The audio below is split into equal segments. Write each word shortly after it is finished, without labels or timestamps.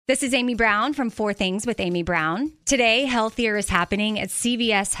This is Amy Brown from 4 Things with Amy Brown. Today, healthier is happening at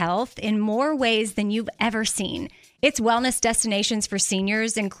CVS Health in more ways than you've ever seen. It's wellness destinations for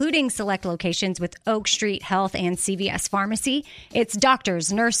seniors, including select locations with Oak Street Health and CVS Pharmacy. It's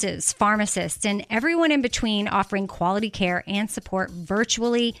doctors, nurses, pharmacists, and everyone in between offering quality care and support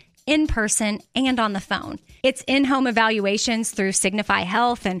virtually, in person, and on the phone. It's in-home evaluations through Signify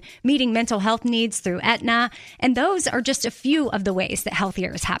Health and meeting mental health needs through Aetna. And those are just a few of the ways that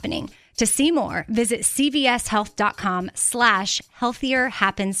healthier is happening. To see more, visit cvshealth.com/healthier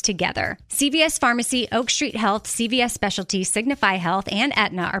happens together. CVS Pharmacy, Oak Street Health, CVS Specialty, Signify Health, and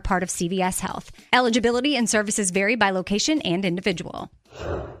Aetna are part of CVS Health. Eligibility and services vary by location and individual.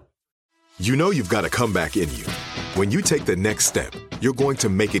 You know you've got a comeback in you. When you take the next step, you're going to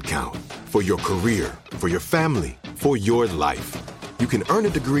make it count. For your career, for your family, for your life. You can earn a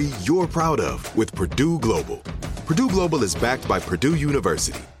degree you're proud of with Purdue Global. Purdue Global is backed by Purdue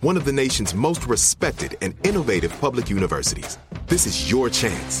University, one of the nation's most respected and innovative public universities. This is your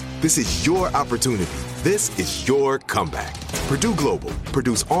chance. This is your opportunity. This is your comeback. Purdue Global,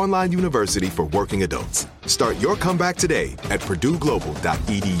 Purdue's online university for working adults. Start your comeback today at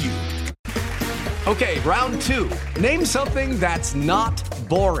purdueglobal.edu. Okay, round 2. Name something that's not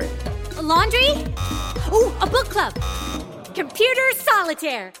boring. A laundry? Ooh, a book club. Computer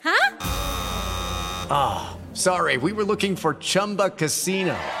solitaire, huh? Ah, sorry, we were looking for Chumba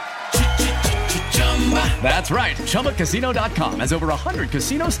Casino. That's right, ChumbaCasino.com has over 100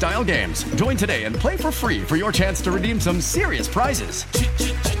 casino-style games. Join today and play for free for your chance to redeem some serious prizes.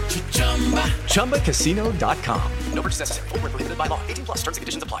 ChumbaCasino.com. No purchase necessary. Void where prohibited by law. 18+ terms and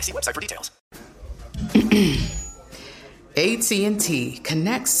conditions apply. See website for details. AT&T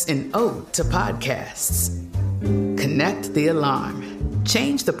connects an ode to podcasts. Connect the alarm.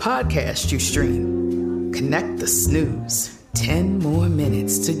 Change the podcast you stream. Connect the snooze. 10 more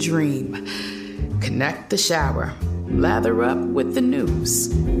minutes to dream. Connect the shower. Lather up with the news.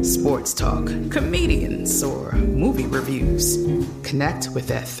 Sports talk, comedians, or movie reviews. Connect with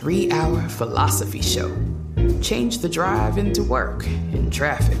that 3-hour philosophy show. Change the drive into work in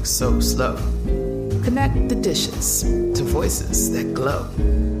traffic so slow. Connect the dishes to voices that glow.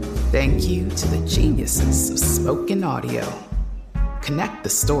 Thank you to the geniuses of spoken audio. Connect the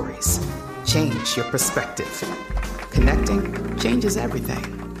stories. Change your perspective. Connecting changes everything.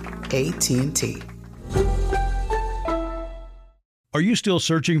 AT&T. Are you still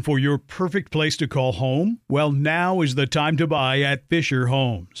searching for your perfect place to call home? Well, now is the time to buy at Fisher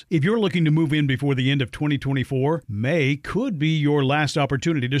Homes. If you're looking to move in before the end of 2024, May could be your last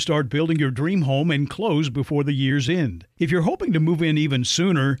opportunity to start building your dream home and close before the year's end. If you're hoping to move in even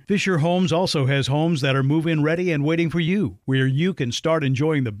sooner, Fisher Homes also has homes that are move-in ready and waiting for you, where you can start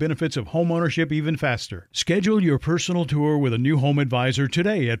enjoying the benefits of homeownership even faster. Schedule your personal tour with a new home advisor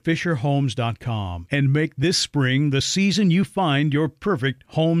today at FisherHomes.com and make this spring the season you find your perfect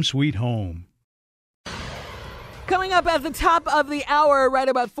home sweet home. Coming up at the top of the hour, right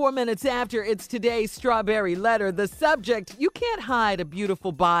about 4 minutes after, it's today's Strawberry Letter. The subject, you can't hide a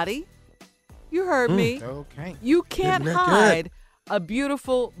beautiful body. You heard me. Okay. You can't hide a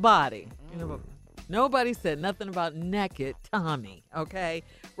beautiful body. Nobody said nothing about naked Tommy, okay?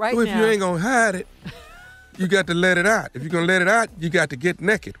 Right well, now. if you ain't going to hide it, you got to let it out. If you're going to let it out, you got to get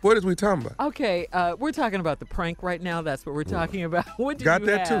naked. What is we talking about? Okay, we're talking about the prank right now. That's what we're talking about. What do got you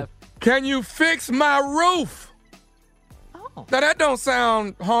that have? too. Can you fix my roof? Oh. Now, that don't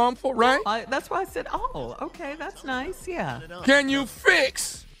sound harmful, right? That's why I said, oh, okay, that's nice, yeah. Can you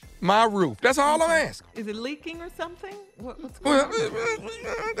fix my roof? That's all I'm asking. Is it leaking or something? What's going on?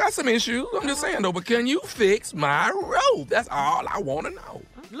 Got some issues. I'm just saying, though, but can you fix my roof? That's all I want to know.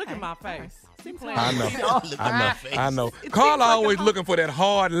 Okay. Look at my face. I know. Carla always looking for that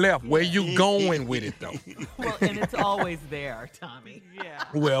hard left. Where you going with it, though? Well, and it's always there, Tommy. Yeah.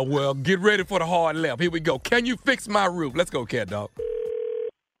 Well, get ready for the hard left. Here we go. Can you fix my roof? Let's go, cat dog.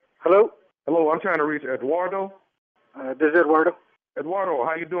 Hello, I'm trying to reach Eduardo. This is Eduardo. Eduardo,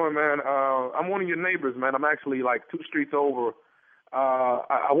 how you doing, man? I'm one of your neighbors, man. I'm actually like 2 streets over.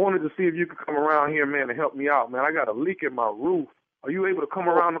 I wanted to see if you could come around here, man, and help me out, man. I got a leak in my roof. Are you able to come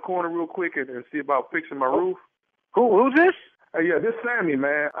around the corner real quick and see about fixing my roof? Who's this? Yeah, this Sammy,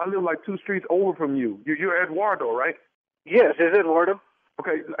 man. I live like 2 streets over from you. You're Eduardo, right? Yes, it's Eduardo.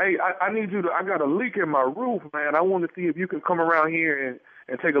 Okay, hey, I need you to. I got a leak in my roof, man. I want to see if you can come around here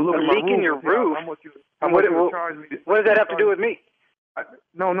and take a look at my roof. A leak in your roof? What does that have to do with me?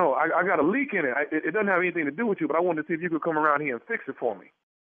 No, I got a leak in it. It doesn't have anything to do with you, but I wanted to see if you could come around here and fix it for me.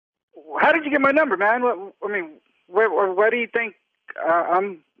 How did you get my number, man? Where do you think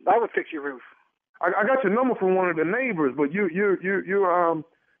I would fix your roof? I got your number from one of the neighbors, but you're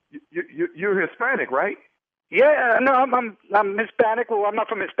you're Hispanic, right? Yeah, no, I'm Hispanic. Well, I'm not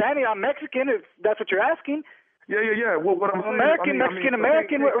from Hispania. I'm Mexican, if that's what you're asking. Yeah. Well, what I'm saying, Mexican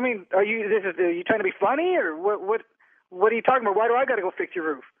American. Are you trying to be funny, or what are you talking about? Why do I got to go fix your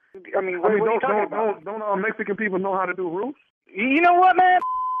roof? What are you talking about? Don't all Mexican people know how to do roofs? You know what, man?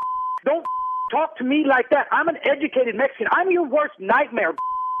 Don't talk to me like that. I'm an educated Mexican. I'm your worst nightmare.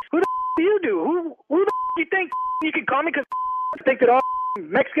 Who the do you do? Who the do you think you can call me? Because you think that all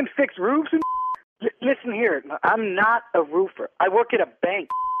Mexicans fix roofs and listen here. I'm not a roofer. I work at a bank.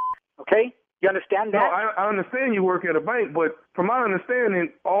 Okay? You understand that? No, I understand you work at a bank, but from my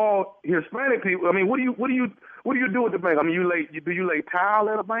understanding, all Hispanic people. I mean, what do you do at the bank? I mean, do you lay tile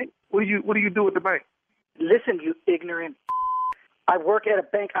at a bank? What do you do at the bank? Listen, you ignorant. I work at a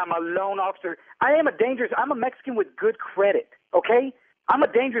bank. I'm a loan officer. I'm a Mexican with good credit. Okay? I'm a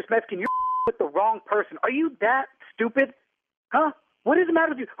dangerous Mexican. You're with the wrong person. Are you that stupid? Huh? What is the matter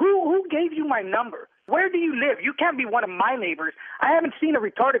with you? Who gave you my number? Where do you live? You can't be one of my neighbors. I haven't seen a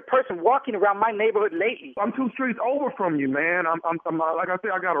retarded person walking around my neighborhood lately. I'm 2 streets over from you, man. I'm like I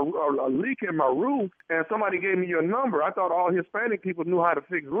said, I got a leak in my roof, and somebody gave me your number. I thought all Hispanic people knew how to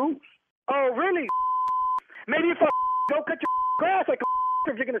fix roofs. Oh, really? Maybe if I don't cut your grass like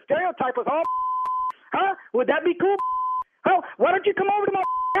if you're going to stereotype us all, huh? Would that be cool? Huh? Why don't you come over to my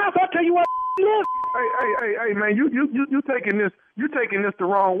house? I'll tell you what live. Hey, man, you taking this the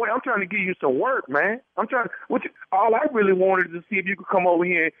wrong way. I'm trying to give you some work, man. All I really wanted to see if you could come over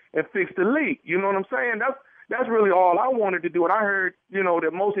here and fix the leak. You know what I'm saying? That's really all I wanted to do. And I heard,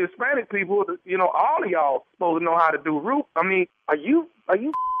 that most Hispanic people, all of y'all supposed to know how to do roof. I mean, are you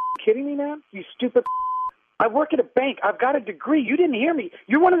kidding me, man? You stupid. I work at a bank. I've got a degree. You didn't hear me.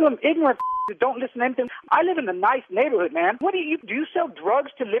 You're one of them ignorant that don't listen to anything. I live in a nice neighborhood, man. Do you sell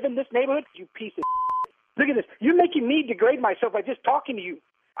drugs to live in this neighborhood? You piece of Look at this. You're making me degrade myself by just talking to you.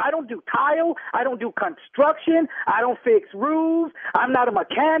 I don't do tile. I don't do construction. I don't fix roofs. I'm not a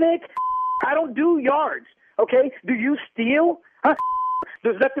mechanic. I don't do yards. Okay? Do you steal? Huh?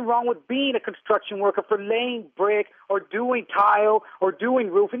 There's nothing wrong with being a construction worker for laying brick or doing tile or doing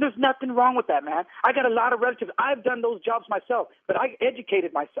roofing. There's nothing wrong with that, man. I got a lot of relatives. I've done those jobs myself, but I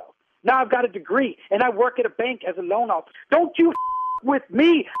educated myself. Now I've got a degree, and I work at a bank as a loan officer. Don't you with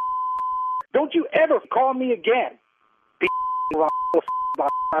me. Don't you ever call me again.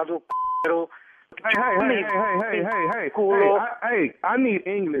 Hey, I need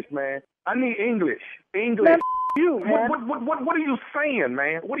English, man. I need English. Man, you, man. What are you saying,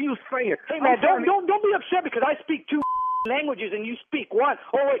 man? What are you saying? Hey, man, don't be upset because I speak 2 languages and you speak 1.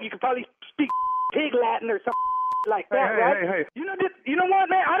 Oh, wait, you can probably speak pig Latin or something like that, right? Hey. You know what,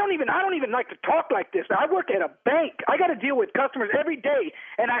 man? I don't even like to talk like this. I work at a bank. I got to deal with customers every day,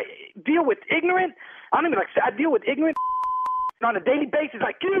 and I deal with ignorant. I deal with ignorant on a daily basis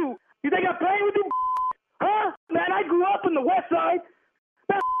like you. You think I'm playing with you? Huh? Man, I grew up in the West Side.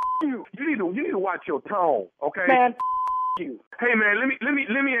 Man, you. You need to watch your tone, okay? Man, you. Hey, man, let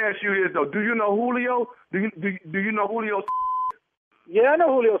me ask you this though. Do you know Julio? Do you know Julio? Yeah, I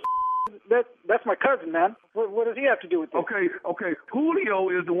know Julio. That's my cousin, man. What does he have to do with this? Okay. Julio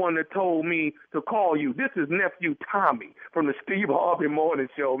is the one that told me to call you. This is nephew Tommy from the Steve Harvey Morning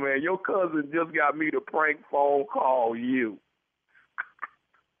Show, man. Your cousin just got me to prank phone call you.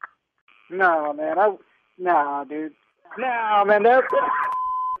 No, man. Nah, dude. Nah, man.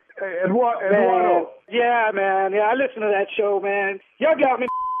 Hey, Eduardo. Yeah, man. Yeah, I listen to that show, man. Y'all got me.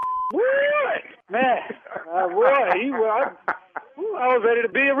 What? Man. I was ready to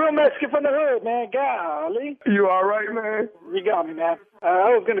be a real Mexican from the hood, man. Golly. You all right, man? You got me, man.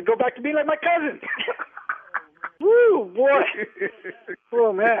 I was going to go back to being like my cousin. Woo, boy.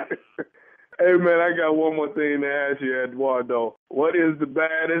 Oh, man. Hey, man, I got one more thing to ask you, Eduardo. What is the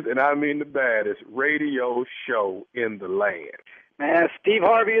baddest, and I mean the baddest, radio show in the land? Man, Steve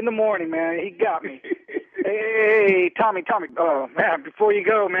Harvey in the morning, man. He got me. Hey, Tommy. Oh, man, before you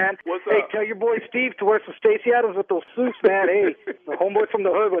go, man. What's up? Hey, tell your boy Steve to wear some Stacey Adams with those suits, man. Hey, the homeboy from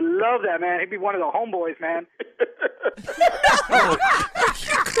the hood would love that, man. He'd be one of the homeboys, man.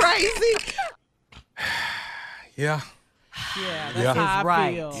 Crazy. Yeah. Yeah, that's how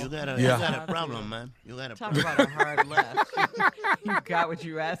I feel. You got a problem, man. You got a problem. Talk about a hard left. You got what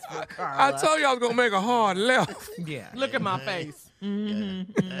you asked for, Carla. I told you I was going to make a hard left. Yeah. Look at my face. Play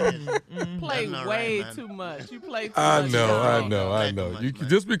way too much. You play too I much. know.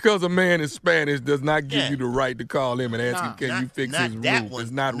 Just because a man is Spanish does not give you the right to call him and ask him, can you fix his roof?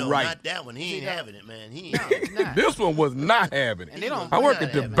 It's not right. Not that one. He ain't having it, man. He ain't. This one was not having it. I work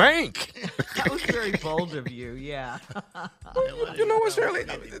at the bank. That was very bold of you, yeah. You know what, Shirley?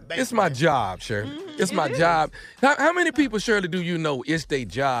 It's my job, Shirley. It's my job. How many people, Shirley, do you know it's their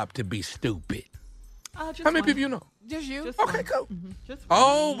job to be stupid? How many people you know? Just you. Okay, cool.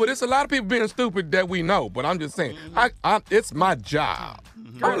 But it's a lot of people being stupid that we know. But I'm just saying, it's my job.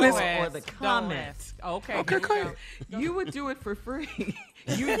 Or the comments. Okay, cool. You would do it for free.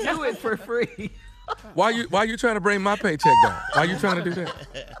 You do it for free. Why you trying to bring my paycheck down? Why you trying to do that?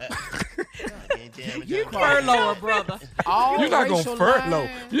 You furlough a brother. You're not going to furlough.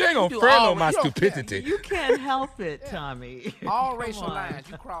 You ain't going to furlough my stupidity. You can't help it, Tommy. All racial lines,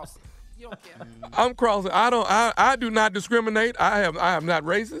 you cross it. I'm crossing. I do not discriminate. I am not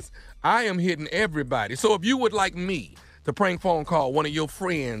racist. I am hitting everybody. So if you would like me to prank phone call one of your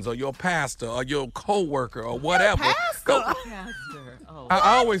friends or your pastor or your coworker or whatever,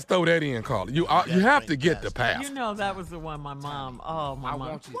 I always throw that in, Carla. You have to get the pastor. You know that was the one my mom. Oh, my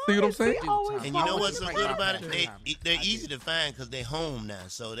mom. See what I'm saying? And you know what's so good about it? They're easy to find because they're home now,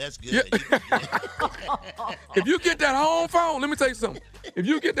 so that's good. If you get that home phone, let me tell you something. If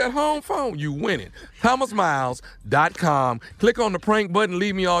you get that home phone, you win it. ThomasMiles.com. Click on the prank button.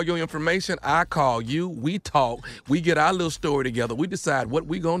 Leave me all your information. I call you. We talk. We get our little story together. We decide what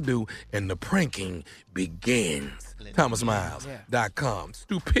we going to do, and the pranking begins. ThomasMiles.com.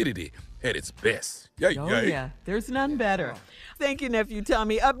 Stupidity at its best. Yeah. There's none better. Thank you, Nephew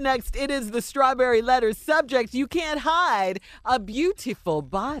Tommy. Up next, it is the Strawberry Letter subject. You can't hide a beautiful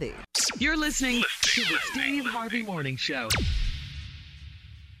body. You're listening to the Steve Harvey Morning Show.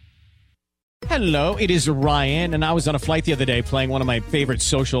 Hello, it is Ryan, and I was on a flight the other day playing one of my favorite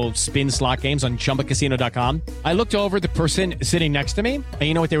social spin slot games on ChumbaCasino.com. I looked over at the person sitting next to me, and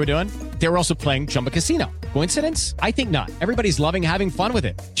you know what they were doing? They were also playing Chumba Casino. Coincidence? I think not. Everybody's loving having fun with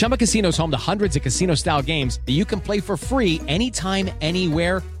it. Chumba Casino is home to hundreds of casino-style games that you can play for free anytime,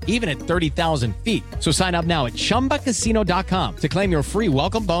 anywhere, even at 30,000 feet. So sign up now at ChumbaCasino.com to claim your free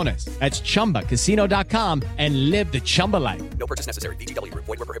welcome bonus. That's ChumbaCasino.com and live the Chumba life. No purchase necessary. VGW. Void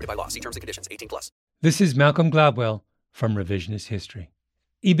where prohibited by law. See terms and conditions. 18+. This is Malcolm Gladwell from Revisionist History.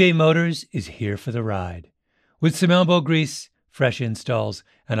 eBay Motors is here for the ride. With some elbow grease, fresh installs,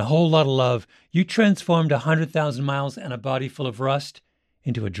 and a whole lot of love, you transformed 100,000 miles and a body full of rust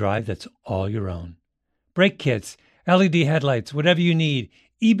into a drive that's all your own. Brake kits, LED headlights, whatever you need,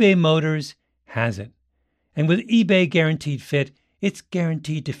 eBay Motors has it. And with eBay Guaranteed Fit, it's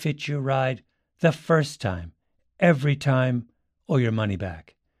guaranteed to fit your ride the first time, every time, or your money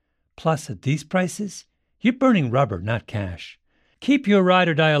back. Plus, at these prices, you're burning rubber, not cash. Keep your ride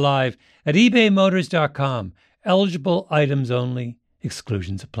or die alive at ebaymotors.com. Eligible items only.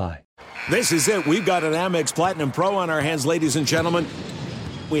 Exclusions apply. This is it. We've got an Amex Platinum Pro on our hands, ladies and gentlemen.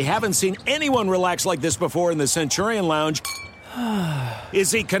 We haven't seen anyone relax like this before in the Centurion Lounge. Is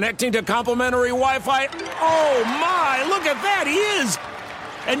he connecting to complimentary Wi-Fi? Oh, my! Look at that! He is!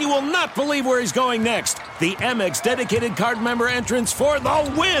 And you will not believe where he's going next. The Amex dedicated card member entrance for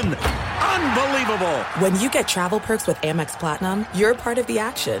the win. Unbelievable. When you get travel perks with Amex Platinum, you're part of the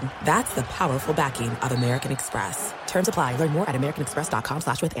action. That's the powerful backing of American Express. Terms apply. Learn more at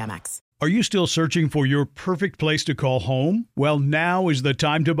americanexpress.com/withAmex. Are you still searching for your perfect place to call home? Well, now is the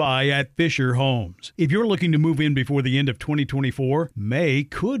time to buy at Fisher Homes. If you're looking to move in before the end of 2024, May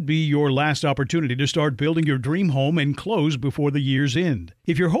could be your last opportunity to start building your dream home and close before the year's end.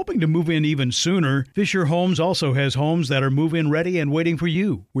 If you're hoping to move in even sooner, Fisher Homes also has homes that are move-in ready and waiting for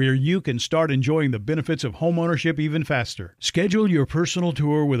you, where you can start enjoying the benefits of homeownership even faster. Schedule your personal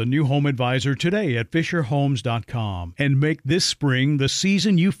tour with a new home advisor today at FisherHomes.com and make this spring the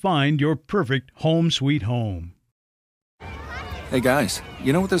season you find your perfect home sweet home. Hey guys,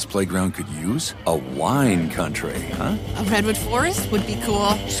 you know what this playground could use? A wine country, huh? A redwood forest would be cool.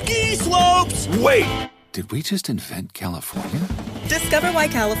 Ski slopes! Wait! Did we just invent California? Discover why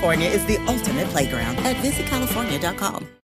California is the ultimate playground at visitcalifornia.com.